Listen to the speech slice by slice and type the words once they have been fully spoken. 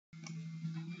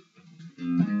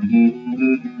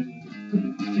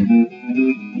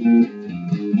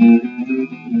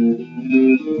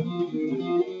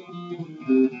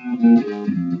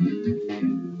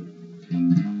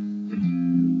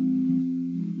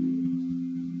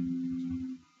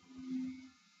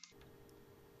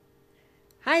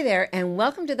Hi there, and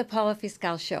welcome to the Paula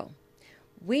Fiscal Show.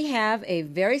 We have a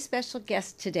very special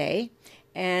guest today,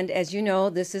 and as you know,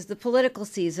 this is the political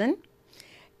season,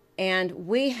 and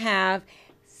we have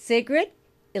Sigrid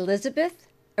Elizabeth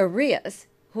Irias,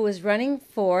 who is running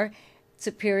for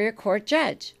Superior Court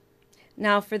Judge.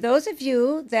 Now, for those of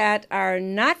you that are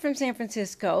not from San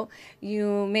Francisco,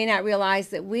 you may not realize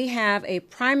that we have a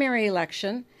primary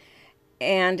election,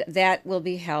 and that will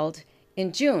be held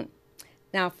in June.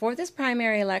 Now, for this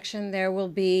primary election, there will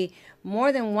be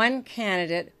more than one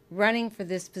candidate running for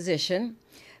this position.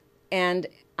 And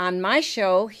on my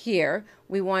show here,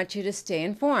 we want you to stay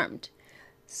informed.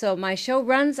 So my show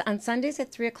runs on Sundays at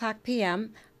 3 o'clock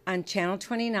p.m. on Channel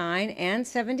 29 and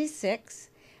 76.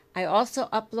 I also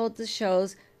upload the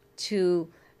shows to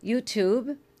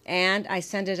YouTube, and I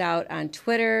send it out on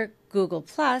Twitter, Google+,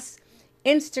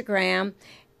 Instagram,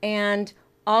 and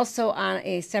also on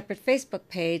a separate Facebook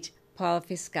page, Paula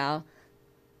Fiscal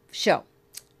Show.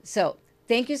 So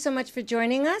thank you so much for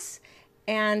joining us,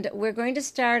 and we're going to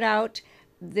start out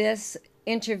this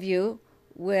interview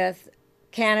with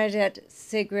candidate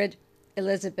Sigrid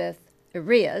Elizabeth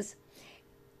Irias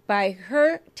by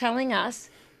her telling us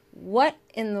what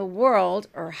in the world,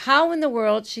 or how in the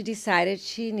world, she decided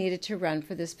she needed to run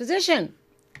for this position.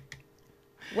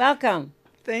 Welcome.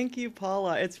 Thank you,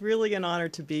 Paula. It's really an honor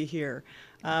to be here.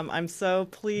 I'm so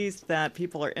pleased that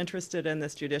people are interested in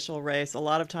this judicial race. A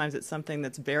lot of times it's something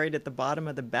that's buried at the bottom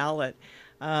of the ballot.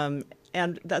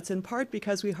 And that's in part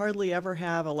because we hardly ever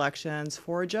have elections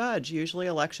for a judge. Usually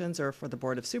elections are for the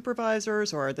Board of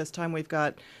Supervisors, or this time we've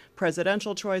got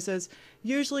presidential choices.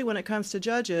 Usually when it comes to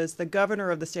judges, the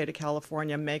governor of the state of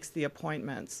California makes the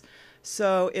appointments.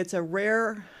 So it's a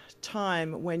rare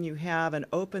time when you have an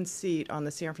open seat on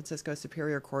the San Francisco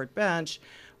Superior Court bench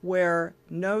where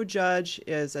no judge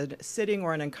is a sitting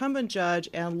or an incumbent judge,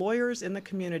 and lawyers in the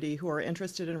community who are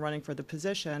interested in running for the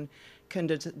position can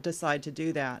decide to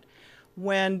do that.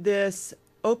 When this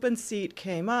open seat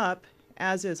came up,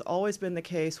 as has always been the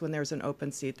case when there's an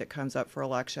open seat that comes up for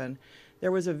election,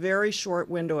 there was a very short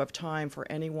window of time for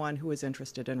anyone who was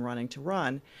interested in running to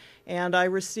run. And I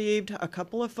received a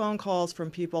couple of phone calls from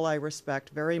people I respect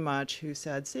very much who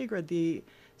said, Sigrid, the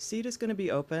seat is going to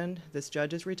be open. This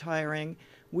judge is retiring.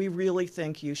 We really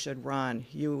think you should run.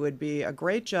 You would be a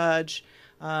great judge.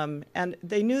 And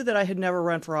they knew that I had never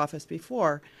run for office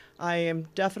before. I am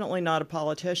definitely not a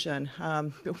politician.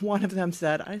 One of them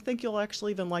said, I think you'll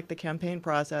actually even like the campaign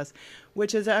process,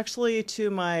 which is actually, to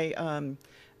my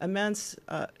immense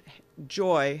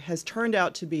joy, has turned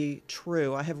out to be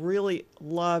true. I have really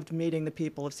loved meeting the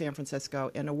people of San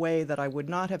Francisco in a way that I would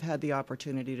not have had the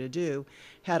opportunity to do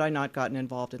had I not gotten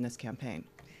involved in this campaign.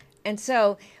 And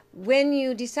so when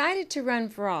you decided to run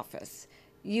for office,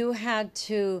 you had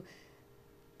to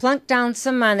plunk down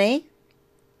some money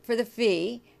for the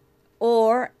fee,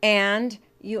 and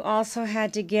you also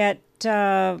had to get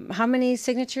how many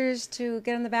signatures to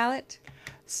get on the ballot?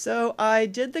 So I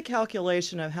did the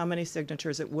calculation of how many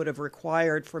signatures it would have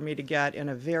required for me to get in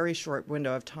a very short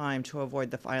window of time to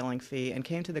avoid the filing fee, and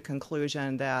came to the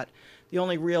conclusion that the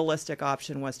only realistic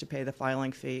option was to pay the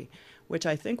filing fee, which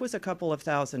I think was a couple of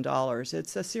 $1,000s.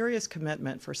 It's a serious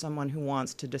commitment for someone who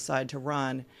wants to decide to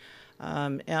run.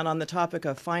 And on the topic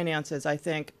of finances, I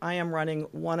think I am running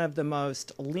one of the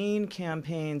most lean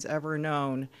campaigns ever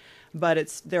known,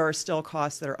 but there are still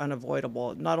costs that are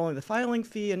unavoidable. Not only the filing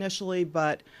fee initially,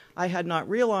 but I had not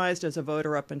realized as a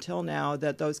voter up until now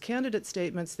that those candidate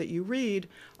statements that you read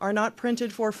are not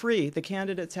printed for free. The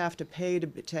candidates have to pay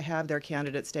to have their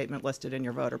candidate statement listed in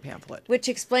your voter pamphlet. Which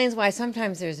explains why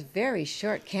sometimes there's very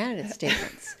short candidate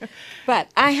statements. But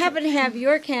I happen to have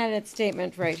your candidate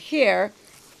statement right here,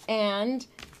 and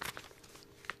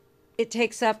it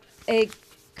takes up a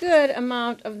good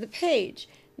amount of the page.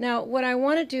 Now, what I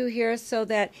want to do here, so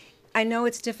that I know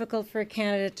it's difficult for a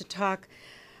candidate to talk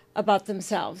about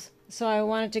themselves, so I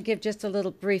wanted to give just a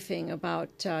little briefing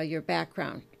about your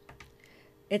background.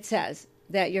 It says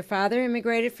that your father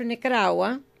immigrated from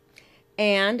Nicaragua,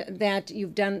 and that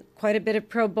you've done quite a bit of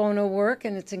pro bono work,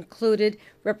 and it's included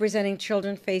representing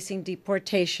children facing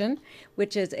deportation,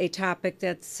 which is a topic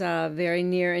that's very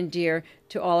near and dear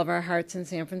to all of our hearts in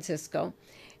San Francisco.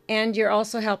 And you're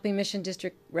also helping Mission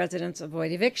District residents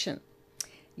avoid eviction.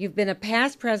 You've been a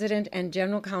past president and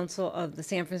general counsel of the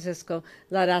San Francisco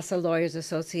La Raza Lawyers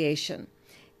Association.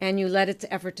 and you led its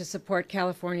effort to support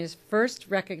California's first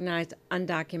recognized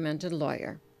undocumented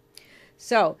lawyer.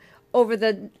 So, over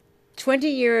 20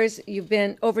 years you've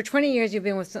been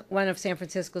with one of San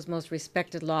Francisco's most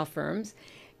respected law firms,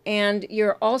 and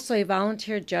you're also a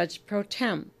volunteer judge pro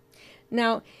tem.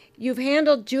 Now, you've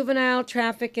handled juvenile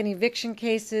traffic and eviction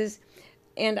cases,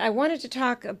 and I wanted to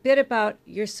talk a bit about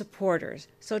your supporters.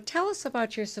 So tell us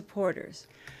about your supporters.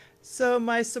 So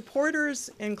my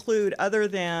supporters include, other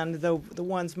than the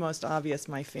ones most obvious,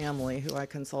 my family, who I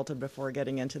consulted before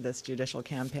getting into this judicial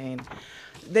campaign.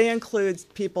 They include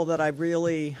people that I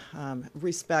really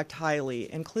respect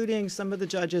highly, including some of the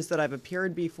judges that I've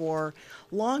appeared before.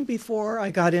 Long before I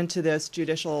got into this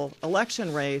judicial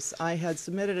election race, I had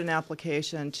submitted an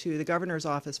application to the governor's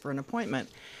office for an appointment,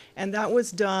 and that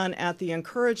was done at the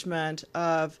encouragement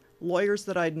of lawyers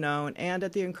that I'd known, and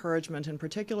at the encouragement in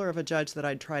particular of a judge that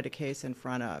I'd tried a case in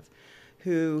front of,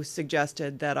 who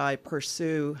suggested that I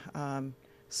pursue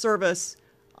service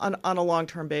on a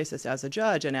long-term basis as a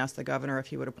judge, and asked the governor if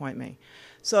he would appoint me.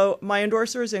 So my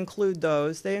endorsers include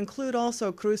those. They include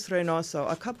also Cruz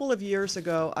Reynoso. A couple of years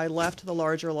ago, I left the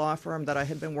larger law firm that I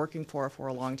had been working for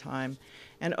a long time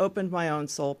and opened my own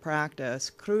sole practice.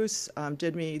 Cruz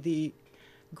did me the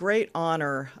great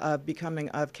honor of becoming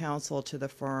of counsel to the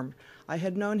firm. I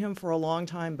had known him for a long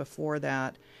time before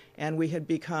that, and we had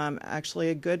become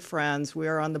actually good friends. We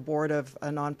are on the board of a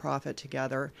nonprofit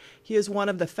together. He is one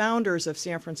of the founders of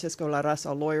San Francisco La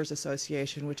Raza Lawyers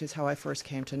Association, which is how I first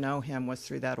came to know him, was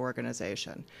through that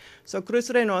organization. So Cruz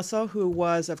Reynoso, who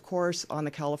was, of course, on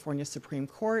the California Supreme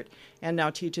Court and now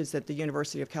teaches at the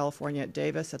University of California at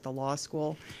Davis at the law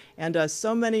school, and does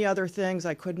so many other things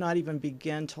I could not even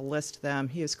begin to list them.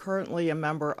 He is currently a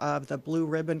member of the Blue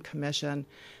Ribbon Commission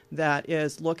that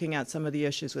is looking at some of the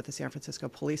issues with the San Francisco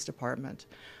Police Department.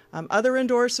 Other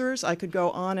endorsers, I could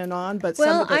go on and on, but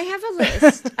well, I have a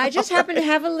list. I just happen to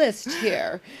have a list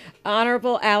here.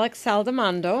 Honorable Alex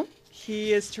Saldamando.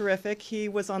 He is terrific. He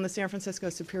was on the San Francisco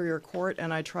Superior Court,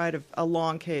 and I tried a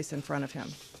long case in front of him.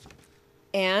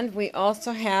 And we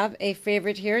also have a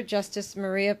favorite here, Justice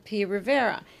Maria P.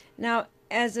 Rivera. Now,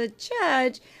 as a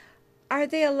judge, are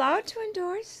they allowed to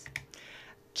endorse?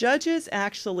 Judges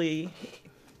actually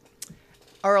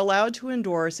are allowed to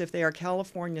endorse if they are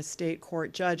California state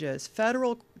court judges.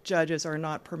 Federal judges are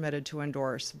not permitted to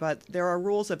endorse, but there are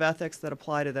rules of ethics that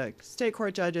apply to the state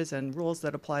court judges and rules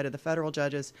that apply to the federal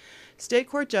judges. State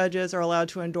court judges are allowed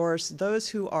to endorse those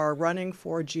who are running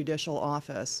for judicial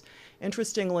office.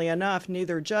 Interestingly enough,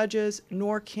 neither judges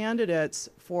nor candidates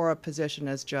for a position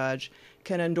as judge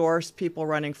can endorse people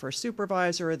running for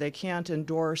supervisor. They can't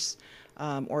endorse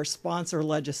or sponsor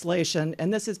legislation,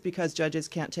 and this is because judges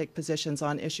can't take positions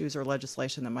on issues or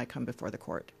legislation that might come before the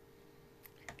court.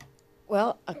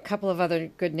 Well, a couple of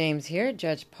other good names here.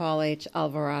 Judge Paul H.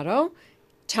 Alvarado,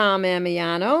 Tom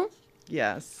Amiano.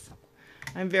 Yes.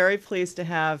 I'm very pleased to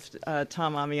have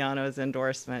Tom Amiano's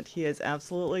endorsement. He is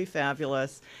absolutely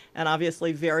fabulous and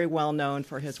obviously very well known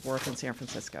for his work in San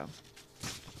Francisco.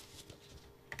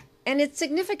 And it's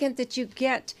significant that you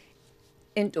get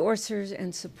endorsers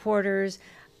and supporters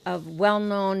of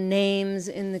well-known names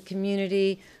in the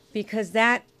community, because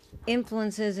that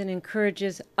influences and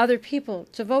encourages other people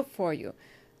to vote for you.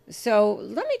 So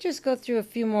let me just go through a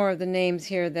few more of the names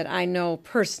here that I know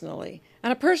personally,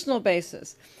 on a personal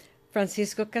basis.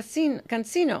 Francisco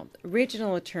Cancino,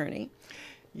 regional attorney.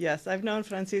 Yes, I've known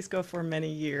Francisco for many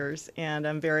years, and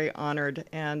I'm very honored,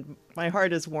 and my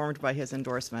heart is warmed by his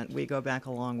endorsement. We go back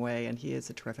a long way, and he is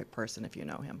a terrific person if you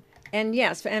know him. And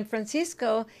yes, and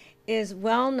Francisco is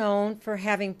well known for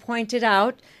having pointed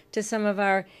out to some of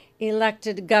our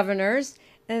elected governors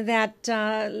that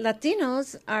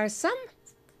Latinos are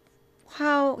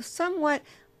somehow somewhat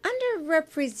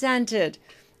underrepresented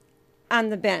on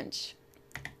the bench.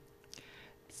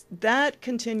 That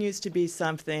continues to be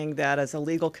something that as a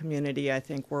legal community I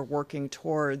think we're working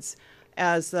towards.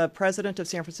 As the president of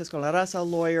San Francisco La Raza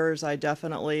Lawyers, I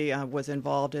definitely was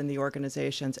involved in the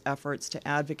organization's efforts to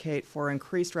advocate for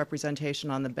increased representation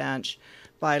on the bench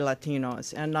by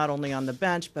Latinos, and not only on the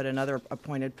bench but in other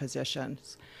appointed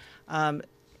positions.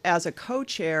 As a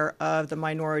co-chair of the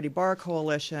Minority Bar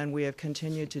Coalition, we have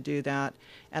continued to do that,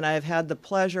 and I have had the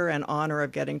pleasure and honor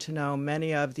of getting to know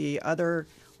many of the other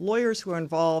lawyers who are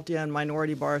involved in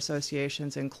minority bar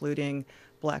associations, including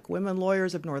Black Women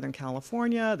Lawyers of Northern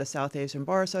California, the South Asian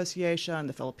Bar Association,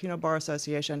 the Filipino Bar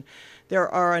Association. There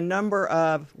are a number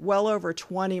of well over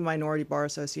 20 minority bar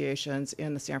associations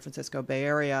in the San Francisco Bay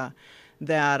Area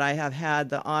that I have had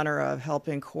the honor of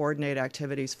helping coordinate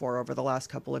activities for over the last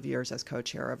couple of years as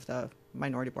co-chair of the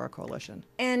Minority Bar Coalition.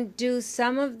 And do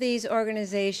some of these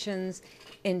organizations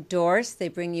endorse? They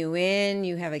bring you in,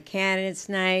 you have a candidates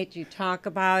night, you talk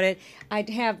about it. I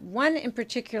have one in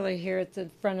particular here at the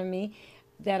front of me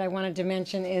that I wanted to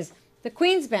mention is the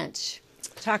Queen's Bench.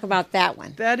 Talk about that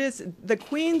one. That is, the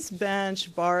Queen's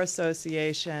Bench Bar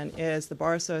Association is the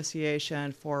bar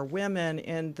association for women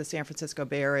in the San Francisco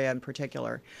Bay Area in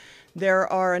particular.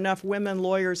 There are enough women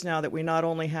lawyers now that we not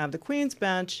only have the Queen's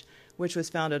Bench, which was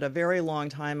founded a very long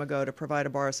time ago to provide a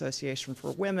bar association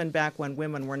for women back when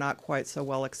women were not quite so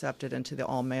well accepted into the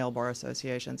all-male bar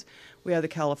associations. We have the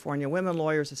California Women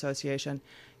Lawyers Association.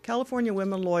 California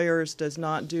Women Lawyers does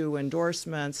not do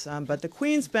endorsements, but the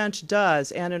Queen's Bench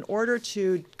does. And in order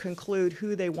to conclude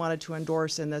who they wanted to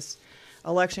endorse in this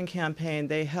election campaign,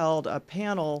 they held a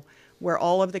panel where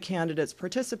all of the candidates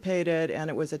participated, and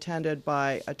it was attended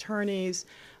by attorneys,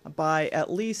 by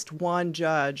at least one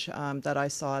judge that I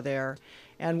saw there.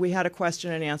 And we had a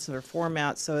question and answer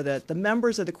format so that the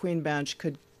members of the Queen Bench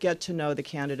could get to know the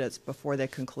candidates before they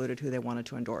concluded who they wanted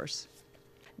to endorse.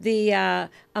 The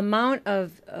amount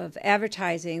of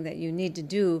advertising that you need to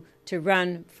do to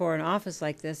run for an office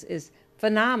like this is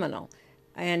phenomenal.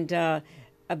 And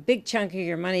a big chunk of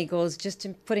your money goes just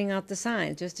in putting out the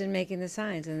signs, just in making the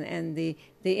signs and the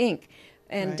ink.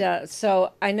 And Right.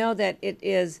 So I know that it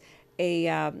is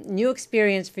a new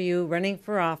experience for you running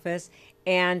for office,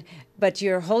 but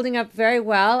you're holding up very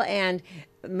well, and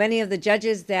many of the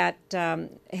judges that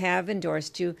have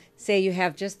endorsed you say you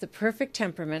have just the perfect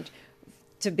temperament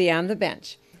to be on the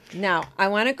bench. Now, I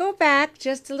want to go back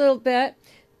just a little bit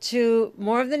to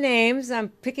more of the names. I'm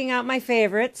picking out my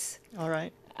favorites. All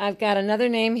right. I've got another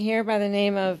name here by the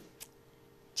name of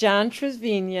John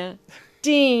Trezvina,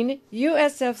 Dean,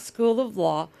 USF School of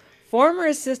Law, former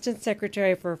Assistant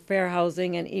Secretary for Fair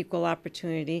Housing and Equal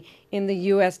Opportunity in the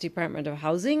U.S. Department of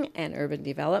Housing and Urban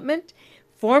Development,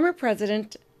 former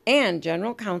President and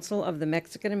General Counsel of the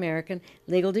Mexican American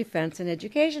Legal Defense and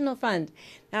Educational Fund.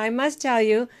 Now, I must tell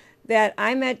you that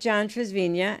I met John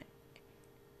Trezvina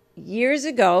years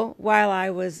ago while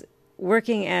I was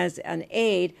working as an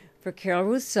aide for Carol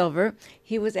Ruth Silver.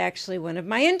 He was actually one of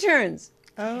my interns.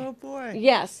 Oh, boy.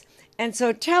 Yes. And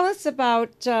so tell us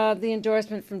about the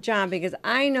endorsement from John, because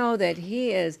I know that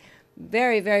he is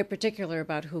very, very particular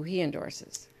about who he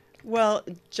endorses. Well,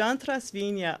 John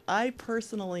Trezvina, I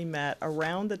personally met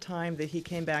around the time that he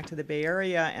came back to the Bay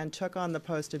Area and took on the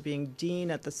post of being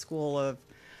dean at the School of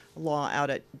Law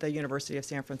out at the University of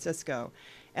San Francisco.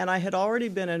 And I had already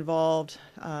been involved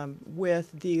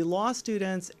with the law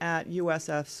students at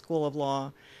USF School of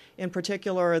Law, in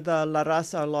particular the La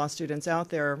Raza law students out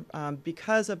there,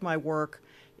 because of my work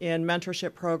in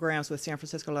mentorship programs with San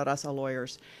Francisco La Raza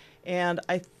lawyers. And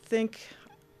I think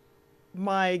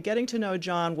my getting to know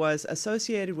John was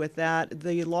associated with that.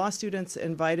 The law students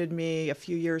invited me a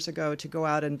few years ago to go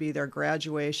out and be their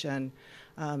graduation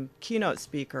keynote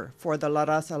speaker for the La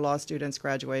Raza law students'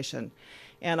 graduation.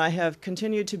 And I have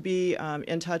continued to be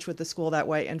in touch with the school that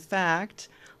way. In fact,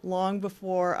 long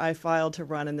before I filed to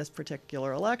run in this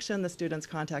particular election, the students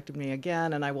contacted me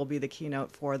again, and I will be the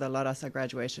keynote for the La Raza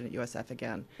graduation at USF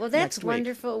again. Well, that's next week.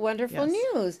 wonderful, wonderful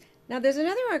Yes. news. Now, there's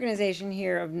another organization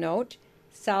here of note,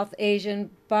 South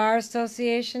Asian Bar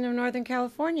Association of Northern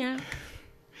California.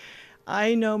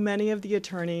 I know many of the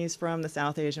attorneys from the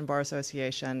South Asian Bar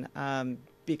Association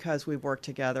because we've worked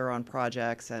together on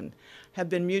projects and have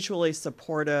been mutually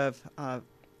supportive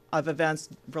of events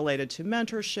related to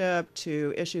mentorship,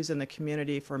 to issues in the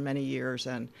community for many years.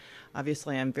 And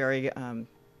obviously I'm very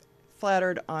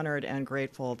flattered, honored, and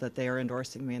grateful that they are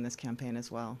endorsing me in this campaign as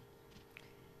well.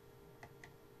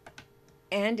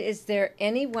 And is there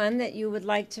anyone that you would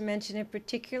like to mention in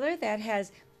particular that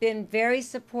has been very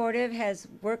supportive, has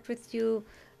worked with you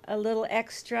a little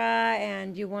extra,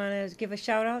 and you want to give a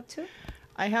shout out to?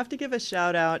 I have to give a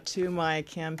shout out to my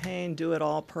campaign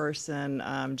do-it-all person,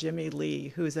 Jimmy Lee,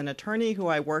 who's an attorney who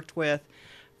I worked with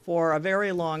for a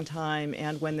very long time,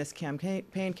 and when this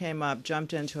campaign came up,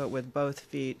 jumped into it with both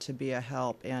feet to be a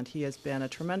help. And he has been a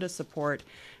tremendous support,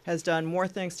 has done more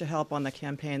things to help on the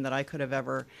campaign that I could have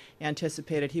ever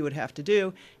anticipated he would have to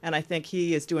do. And I think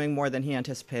he is doing more than he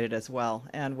anticipated as well,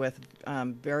 and with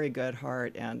very good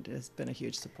heart, and has been a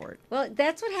huge support. Well,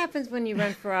 that's what happens when you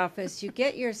run for office. You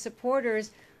get your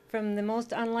supporters from the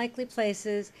most unlikely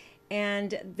places,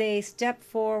 and they step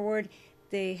forward.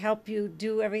 They help you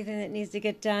do everything that needs to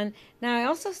get done. Now, I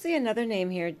also see another name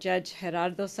here, Judge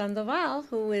Gerardo Sandoval,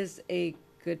 who is a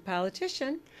good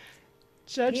politician.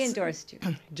 He endorsed you.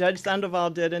 Judge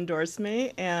Sandoval did endorse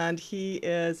me, and he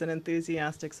is an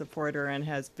enthusiastic supporter and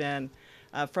has been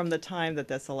from the time that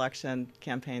this election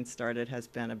campaign started has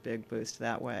been a big boost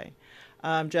that way.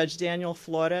 Judge Daniel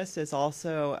Flores is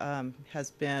also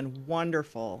has been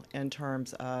wonderful in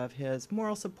terms of his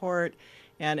moral support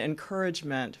and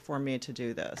encouragement for me to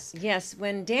do this. Yes,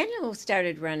 when Daniel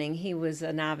started running, he was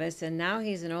a novice, and now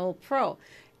he's an old pro.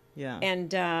 Yeah.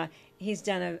 And he's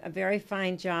done a very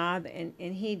fine job, and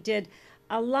he did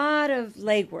a lot of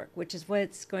legwork, which is what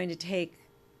it's going to take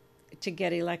to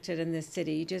get elected in this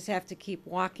city. You just have to keep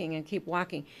walking and keep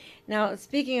walking. Now,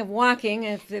 speaking of walking,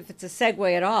 if it's a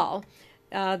segue at all,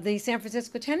 the San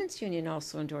Francisco Tenants Union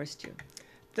also endorsed you.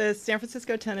 The San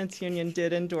Francisco Tenants Union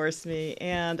did endorse me,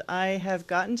 and I have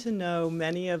gotten to know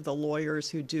many of the lawyers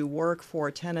who do work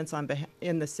for tenants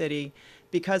in the city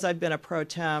because I've been a pro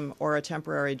tem or a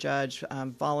temporary judge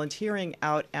volunteering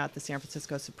out at the San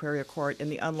Francisco Superior Court in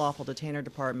the Unlawful Detainer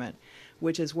Department,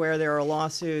 which is where there are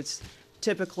lawsuits,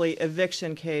 typically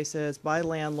eviction cases by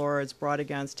landlords brought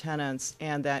against tenants,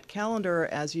 and that calendar,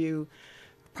 as you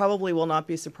probably will not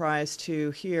be surprised to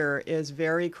hear, is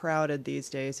very crowded these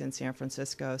days in San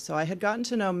Francisco. So I had gotten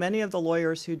to know many of the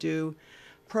lawyers who do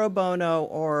pro bono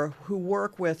or who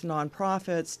work with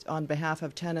nonprofits on behalf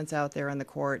of tenants out there in the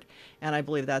court, and I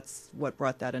believe that's what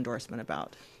brought that endorsement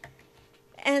about.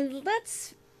 And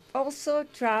let's also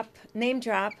name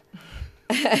drop,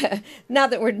 now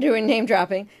that we're doing name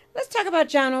dropping, let's talk about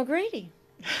John O'Grady.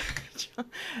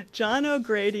 John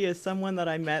O'Grady is someone that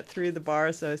I met through the Bar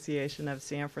Association of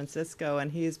San Francisco,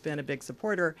 and he's been a big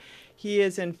supporter. He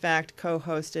is, in fact,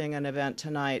 co-hosting an event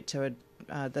tonight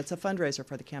that's a fundraiser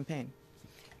for the campaign.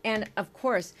 And, of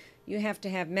course, you have to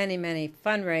have many, many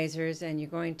fundraisers, and you're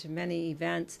going to many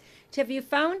events. Have you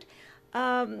found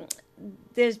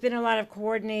there's been a lot of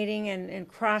coordinating and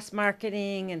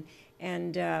cross-marketing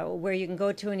and where you can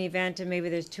go to an event and maybe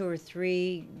there's 2 or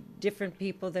 3 different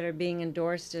people that are being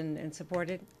endorsed and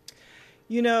supported?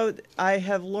 You know, I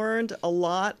have learned a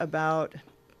lot about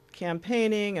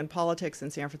campaigning and politics in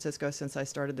San Francisco since I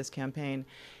started this campaign.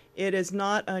 It is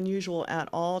not unusual at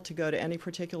all to go to any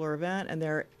particular event, and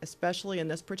there, especially in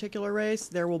this particular race,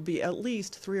 there will be at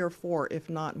least 3 or 4, if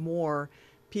not more,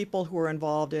 people who are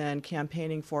involved in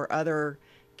campaigning for other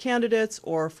candidates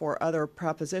or for other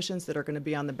propositions that are going to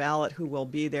be on the ballot who will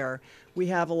be there. We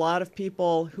have a lot of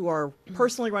people who are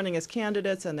personally running as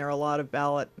candidates, and there are a lot of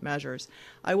ballot measures.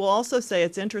 I will also say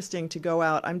it's interesting to go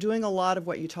out. I'm doing a lot of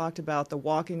what you talked about, the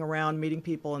walking around, meeting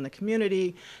people in the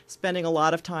community, spending a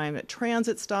lot of time at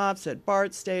transit stops, at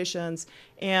BART stations,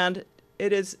 and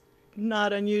it is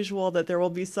not unusual that there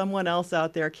will be someone else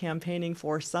out there campaigning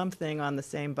for something on the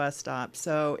same bus stop.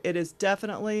 So it is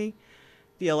definitely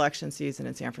the election season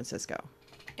in San Francisco.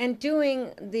 And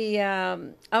doing the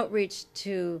outreach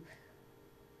to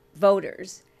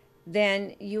voters,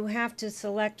 then you have to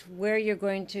select where you're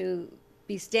going to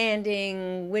be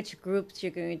standing, which groups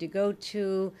you're going to go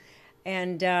to,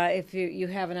 and if you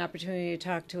have an opportunity to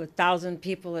talk to 1,000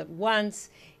 people at once,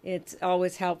 it's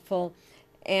always helpful.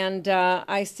 And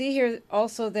I see here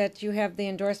also that you have the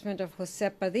endorsement of Jose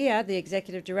Padilla, the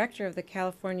Executive Director of the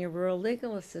California Rural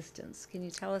Legal Assistance. Can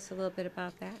you tell us a little bit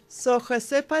about that? So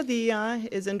Jose Padilla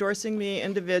is endorsing me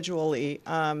individually.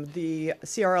 The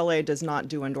CRLA does not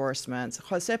do endorsements.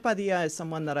 Jose Padilla is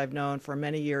someone that I've known for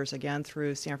many years, again,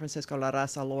 through San Francisco La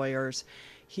Raza Lawyers.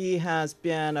 He has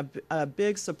been a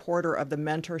big supporter of the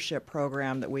mentorship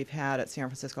program that we've had at San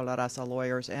Francisco La Raza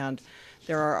Lawyers, and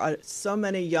there are so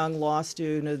many young law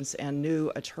students and new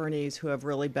attorneys who have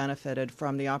really benefited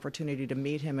from the opportunity to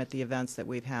meet him at the events that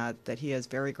we've had that he has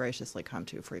very graciously come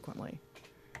to frequently.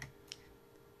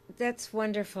 That's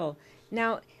wonderful.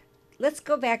 Now, let's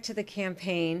go back to the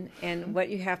campaign and what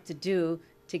you have to do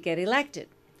to get elected,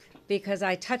 because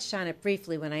I touched on it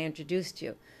briefly when I introduced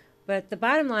you. But the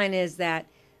bottom line is that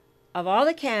of all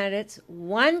the candidates,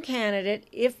 one candidate,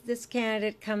 if this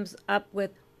candidate comes up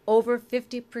with over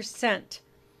 50%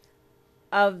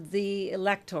 of the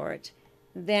electorate,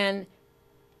 then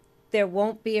there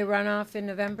won't be a runoff in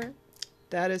November?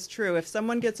 That is true. If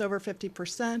someone gets over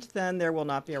 50%, then there will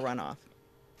not be a runoff.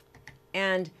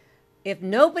 And if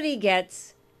nobody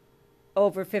gets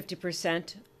over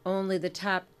 50%, only the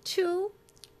top 2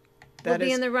 will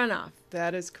be in the runoff.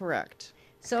 That is correct.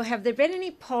 So have there been any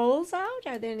polls out?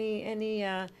 Are there any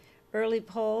early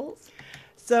polls?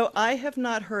 So I have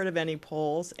not heard of any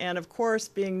polls, and of course,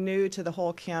 being new to the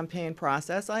whole campaign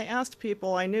process, I asked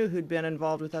people I knew who'd been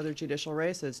involved with other judicial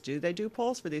races, do they do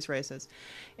polls for these races?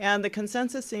 And the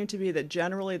consensus seemed to be that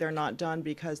generally they're not done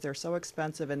because they're so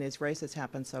expensive and these races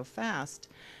happen so fast.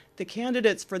 The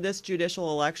candidates for this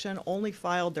judicial election only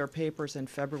filed their papers in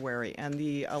February, and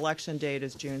the election date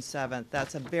is June 7th.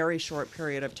 That's a very short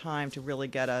period of time to really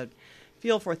get a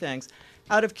feel for things.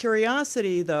 Out of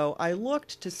curiosity, though, I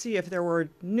looked to see if there were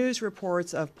news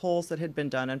reports of polls that had been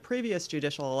done in previous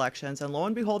judicial elections, and lo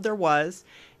and behold, there was.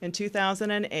 In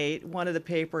 2008, one of the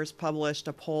papers published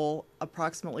a poll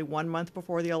approximately 1 month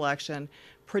before the election,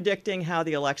 predicting how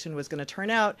the election was going to turn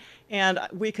out, and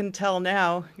we can tell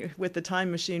now, with the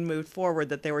time machine moved forward,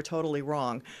 that they were totally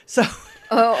wrong. So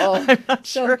I'm not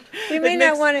sure. We may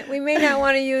not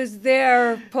want to use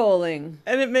their polling.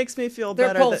 And it makes me feel their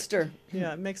better. Pollster.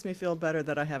 It makes me feel better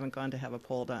that I haven't gone to have a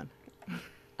poll done.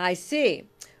 I see.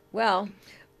 Well,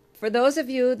 for those of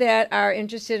you that are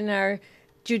interested in our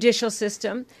judicial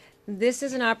system, this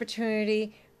is an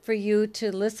opportunity for you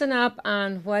to listen up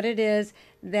on what it is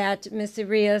that Ms.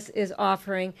 Irias is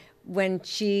offering when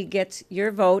she gets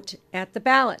your vote at the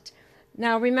ballot.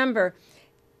 Now, remember,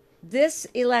 this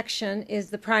election is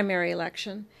the primary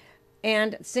election,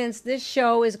 and since this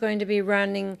show is going to be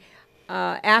running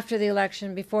after the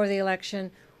election, before the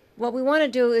election, what we want to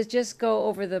do is just go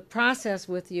over the process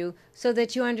with you so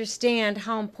that you understand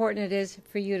how important it is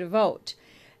for you to vote.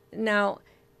 Now,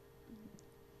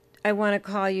 I want to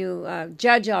call you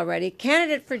judge already.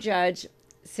 Candidate for judge,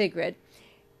 Sigrid,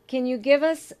 can you give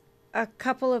us a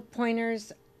couple of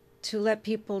pointers to let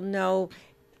people know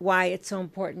why it's so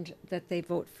important that they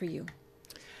vote for you?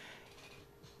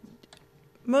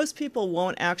 Most people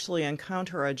won't actually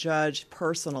encounter a judge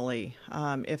personally,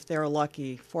 if they're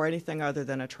lucky, for anything other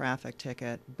than a traffic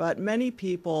ticket. But many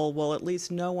people will at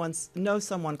least know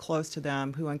someone close to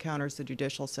them who encounters the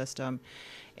judicial system,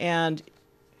 and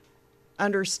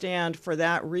understand for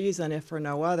that reason, if for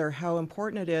no other, how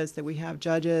important it is that we have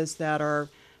judges that are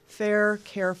fair,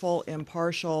 careful,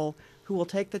 impartial, who will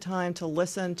take the time to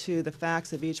listen to the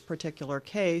facts of each particular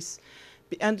case.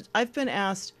 And I've been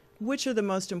asked, which are the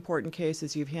most important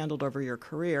cases you've handled over your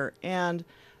career? And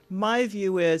my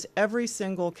view is every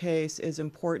single case is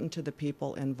important to the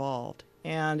people involved.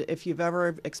 And if you've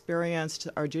ever experienced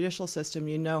our judicial system,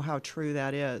 you know how true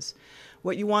that is.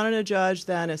 What you want in a judge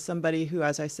then is somebody who,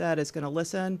 as I said, is going to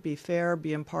listen, be fair,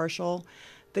 be impartial.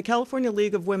 The California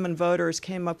League of Women Voters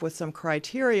came up with some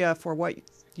criteria for what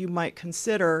you might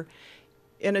consider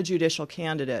in a judicial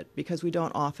candidate, because we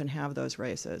don't often have those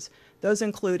races. Those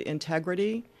include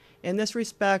integrity. In this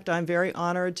respect, I'm very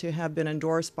honored to have been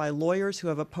endorsed by lawyers who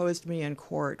have opposed me in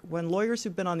court. When lawyers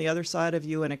who've been on the other side of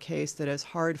you in a case that is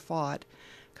hard fought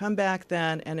come back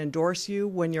then and endorse you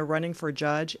when you're running for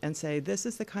judge and say, this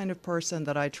is the kind of person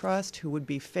that I trust who would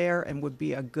be fair and would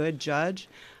be a good judge,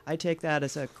 I take that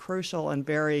as a crucial and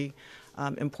very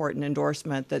important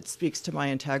endorsement that speaks to my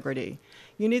integrity.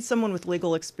 You need someone with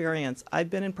legal experience.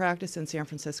 I've been in practice in San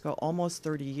Francisco almost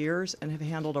 30 years and have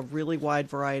handled a really wide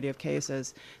variety of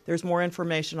cases. There's more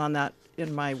information on that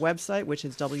in my website, which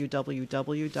is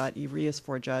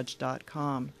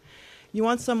www.iriasforjudge.com. You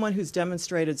want someone who's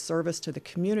demonstrated service to the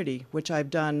community, which I've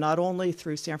done not only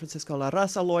through San Francisco La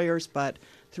Raza lawyers, but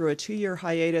through a 2-year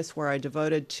hiatus where I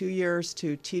devoted 2 years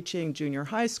to teaching junior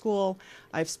high school.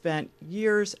 I've spent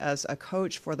years as a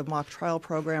coach for the mock trial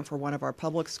program for one of our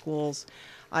public schools.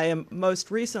 I am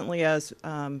most recently, as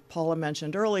Paula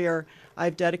mentioned earlier,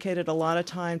 I've dedicated a lot of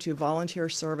time to volunteer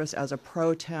service as a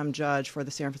pro tem judge for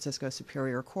the San Francisco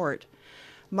Superior Court.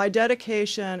 My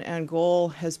dedication and goal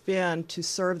has been to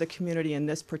serve the community in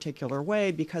this particular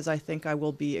way because I think I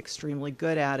will be extremely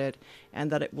good at it and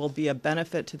that it will be a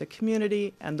benefit to the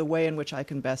community and the way in which I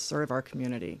can best serve our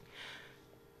community.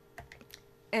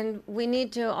 And we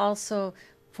need to also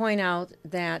point out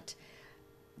that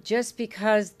just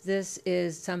because this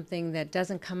is something that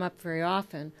doesn't come up very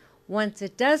often, once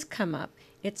it does come up,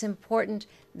 it's important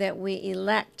that we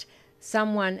elect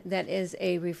someone that is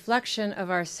a reflection of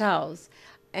ourselves.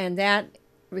 And that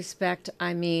respect,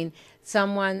 I mean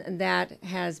someone that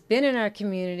has been in our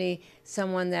community,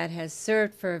 someone that has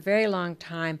served for a very long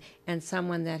time, and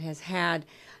someone that has had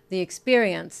the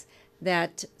experience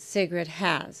that Sigrid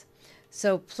has.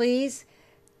 So please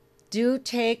do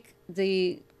take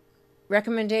the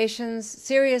recommendations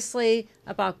seriously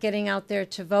about getting out there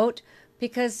to vote,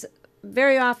 because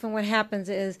very often what happens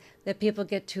is that people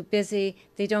get too busy,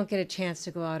 they don't get a chance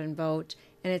to go out and vote.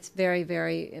 And it's very,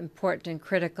 very important and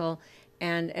critical.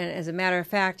 And as a matter of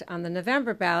fact, on the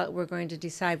November ballot, we're going to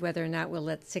decide whether or not we'll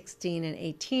let 16 and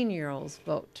 18-year-olds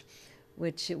vote,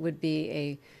 which would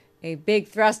be a big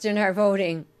thrust in our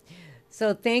voting.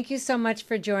 So thank you so much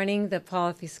for joining the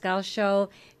Paula Fiscal Show.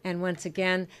 And once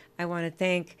again, I want to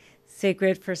thank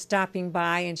Sigrid for stopping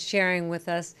by and sharing with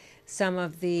us some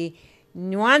of the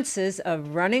nuances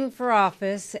of running for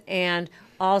office, and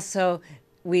also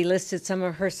we listed some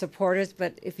of her supporters,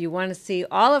 but if you want to see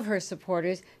all of her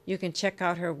supporters, you can check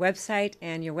out her website,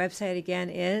 and your website again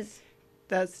is?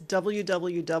 That's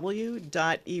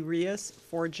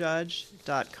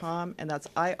www.iriasforjudge.com, and that's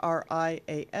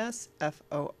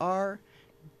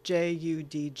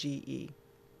IRIASFORJUDGE.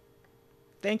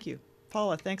 Thank you.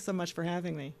 Paula, thanks so much for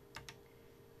having me.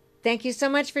 Thank you so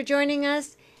much for joining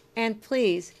us. And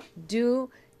please do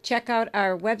check out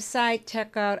our website,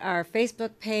 check out our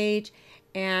Facebook page,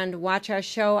 and watch our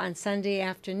show on Sunday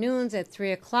afternoons at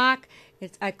 3 o'clock.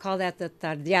 I call that the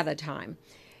Tardeada time.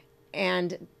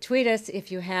 And tweet us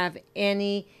if you have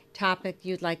any topic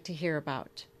you'd like to hear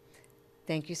about.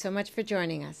 Thank you so much for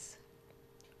joining us.